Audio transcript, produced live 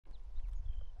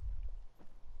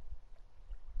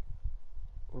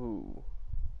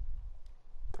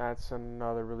That's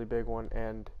another really big one,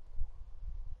 and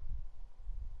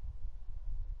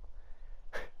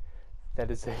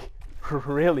that is a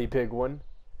really big one.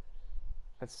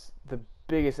 That's the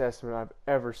biggest estimate I've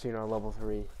ever seen on level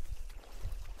 3.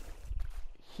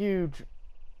 Huge,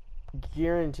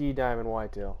 guaranteed diamond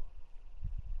whitetail.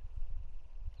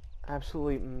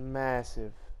 Absolutely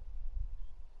massive.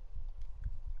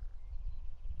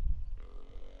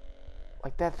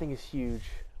 Like, that thing is huge.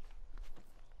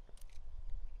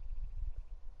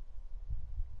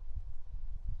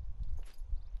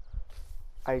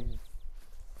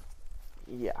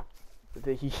 Yeah,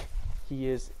 he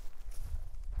is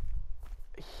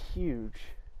huge.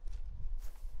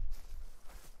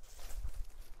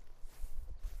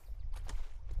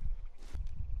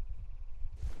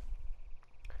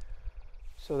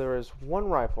 So there is one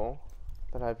rifle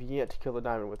that I've yet to kill a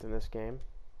diamond with in this game,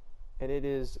 and it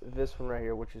is this one right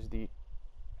here, which is the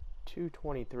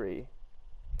 223.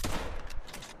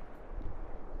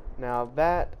 Now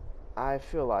that, I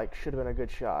feel like, should have been a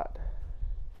good shot.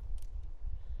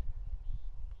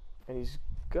 And he's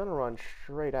gonna run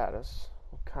straight at us.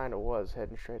 Well, kinda was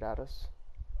heading straight at us.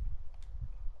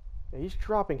 Now, he's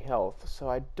dropping health, so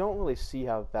I don't really see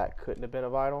how that couldn't have been a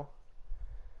vital.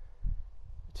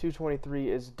 223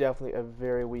 is definitely a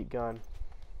very weak gun.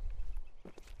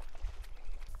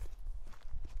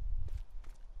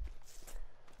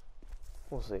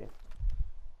 We'll see.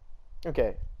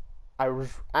 Okay, I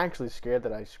was actually scared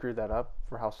that I screwed that up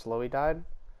for how slow he died.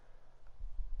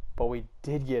 But we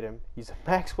did get him. He's a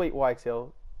max weight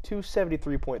whitetail,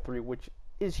 273.3, which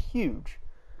is huge.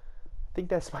 I think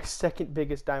that's my second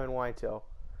biggest diamond whitetail.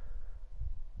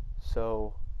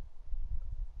 So,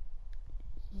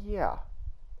 yeah.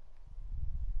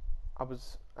 I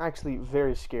was actually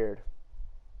very scared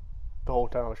the whole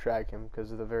time I was tracking him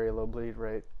because of the very low bleed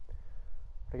rate.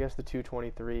 I guess the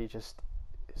 223 just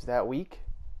is that weak.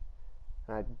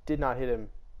 And I did not hit him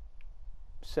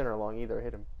center along either. I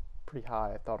hit him pretty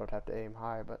high. I thought I'd have to aim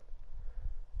high, but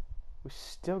we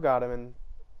still got him, and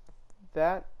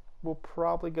that will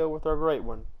probably go with our great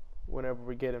one whenever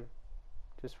we get him,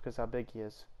 just because how big he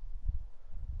is.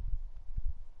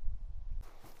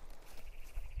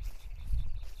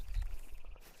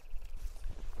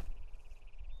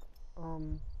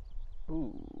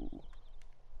 Ooh.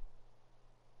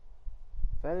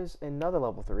 That is another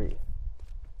level 3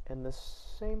 in the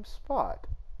same spot.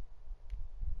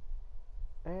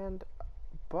 And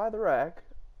by the rack,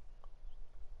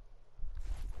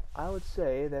 I would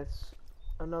say that's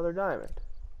another diamond.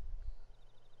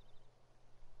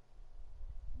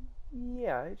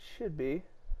 Yeah, it should be.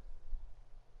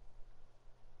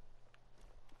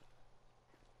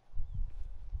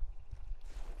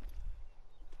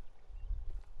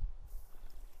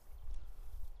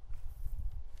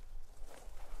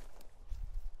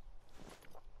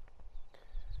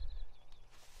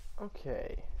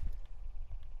 Okay.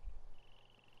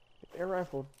 The air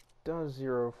rifle does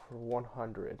 0 for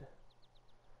 100.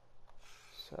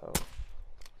 So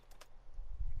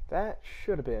that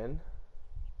should have been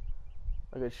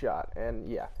a good shot. And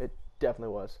yeah, it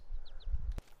definitely was.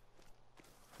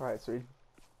 Alright, so he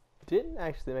didn't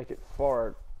actually make it far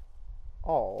at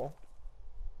all.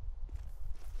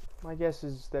 My guess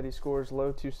is that he scores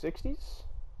low 260s?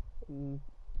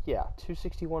 Yeah,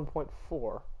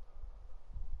 261.4.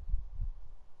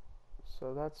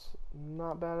 So that's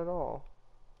not bad at all.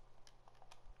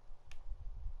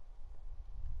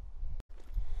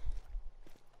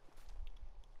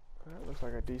 That looks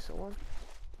like a decent one.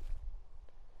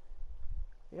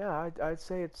 Yeah, I'd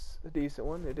say it's a decent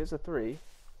one. It is a 3.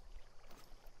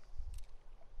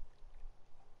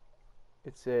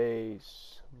 It's a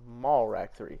small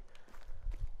rack 3.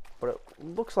 But it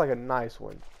looks like a nice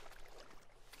one.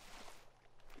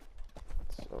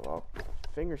 So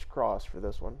fingers crossed for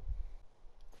this one.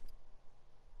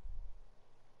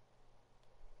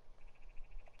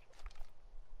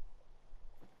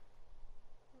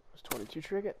 Was 22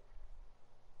 trig it?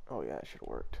 Oh yeah, it should have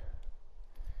worked.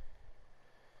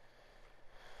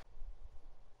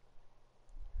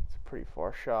 It's a pretty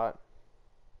far shot.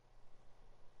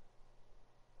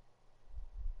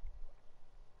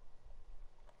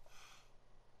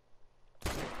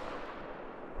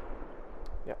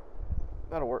 Yep,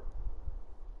 that'll work.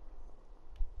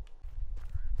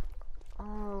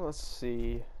 Let's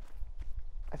see.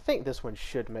 I think this one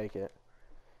should make it.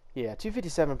 Yeah,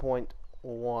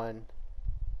 257.1.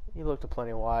 He looked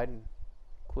plenty wide, and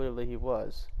clearly he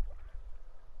was.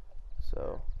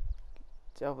 So,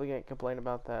 definitely can't complain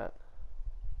about that.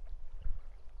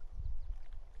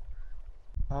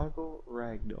 Toggle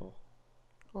Ragdoll.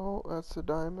 Oh, that's a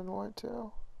diamond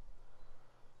whitetail.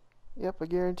 Yep, a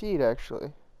guaranteed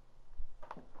actually.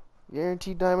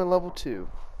 Guaranteed diamond level 2.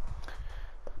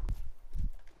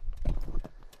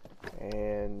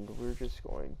 And we're just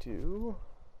going to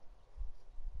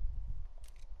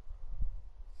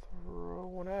throw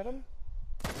one at him.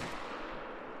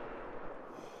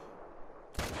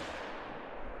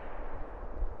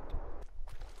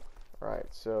 Alright,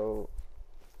 so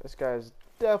this guy's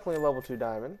definitely a level 2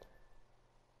 diamond.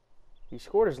 He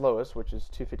scored his lowest, which is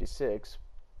 256,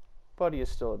 but he is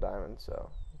still a diamond, so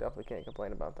definitely can't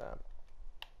complain about that.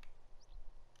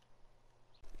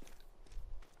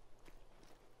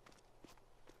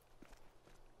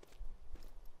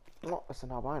 Oh, that's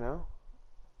an albino.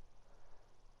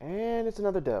 And it's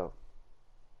another doe.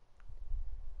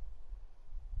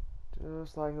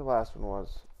 Just like the last one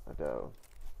was a doe.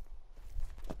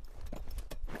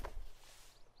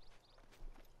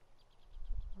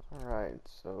 Alright,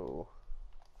 so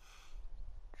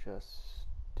just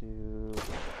do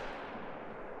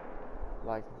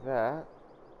like that.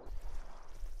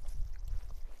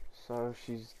 So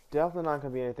she's definitely not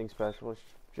going to be anything special. It's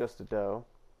just a doe.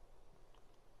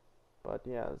 But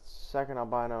yeah, second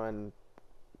albino and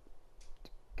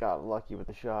got lucky with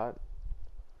the shot.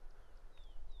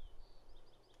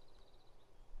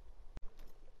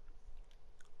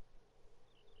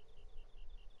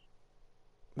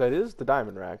 That is the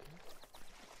diamond rack.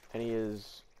 And he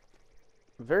is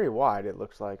very wide, it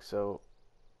looks like, so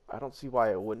I don't see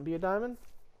why it wouldn't be a diamond.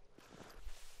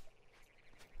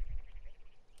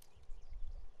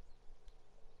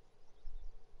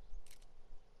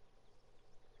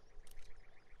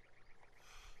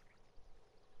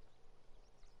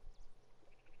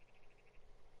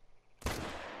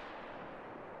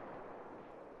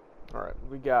 Alright,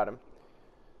 we got him.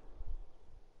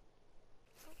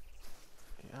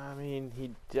 I mean,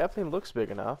 he definitely looks big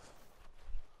enough.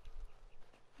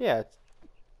 Yeah,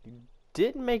 he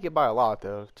didn't make it by a lot,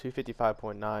 though.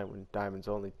 255.9 when diamond's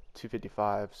only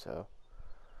 255, so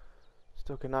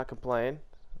still cannot complain.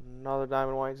 Another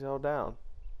diamond whitetail down.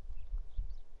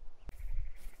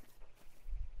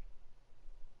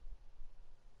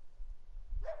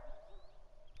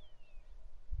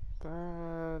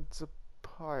 That's a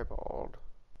piebald.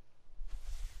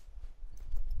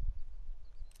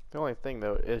 The only thing,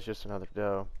 though, is just another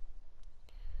doe.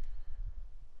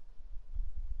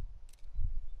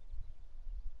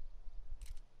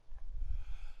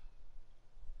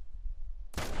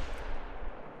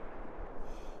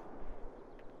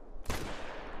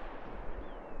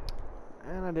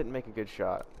 And I didn't make a good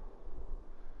shot.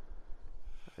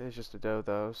 It is just a doe,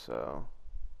 though, so...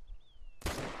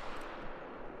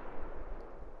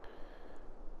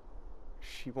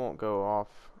 she won't go off.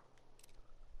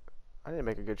 I didn't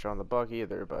make a good shot on the buck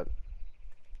either, but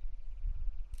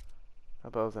I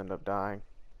both end up dying.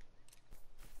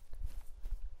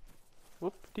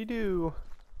 Whoop-de-doo.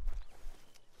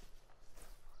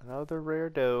 Another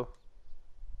rare doe.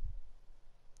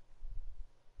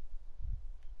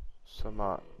 Some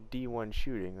D1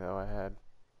 shooting, though, I had.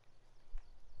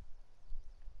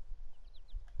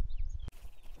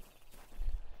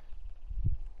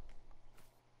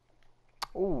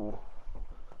 Ooh.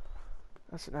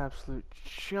 That's an absolute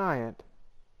giant.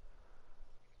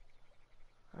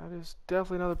 That is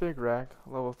definitely another big rack,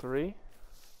 level 3.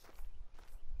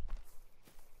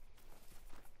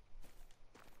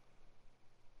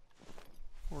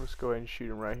 We'll just go ahead and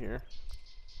shoot him right here.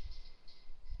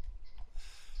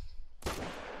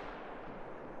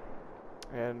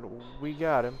 And we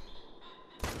got him.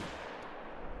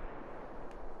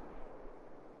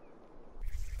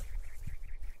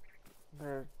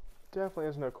 There definitely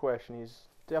is no question, he's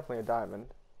definitely a diamond.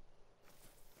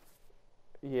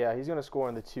 Yeah, he's gonna score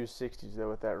in the 260s though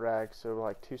with that rack, so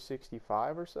like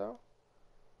 265 or so.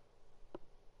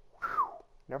 Whew,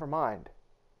 never mind.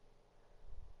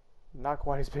 Not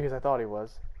quite as big as I thought he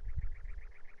was.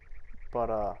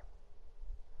 But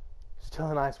still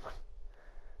a nice one.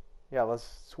 Yeah,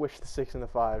 let's switch the 6 and the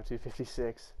 5,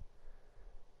 256.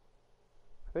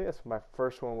 I think that's my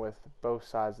first one with both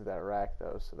sides of that rack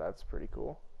though, so that's pretty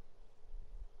cool.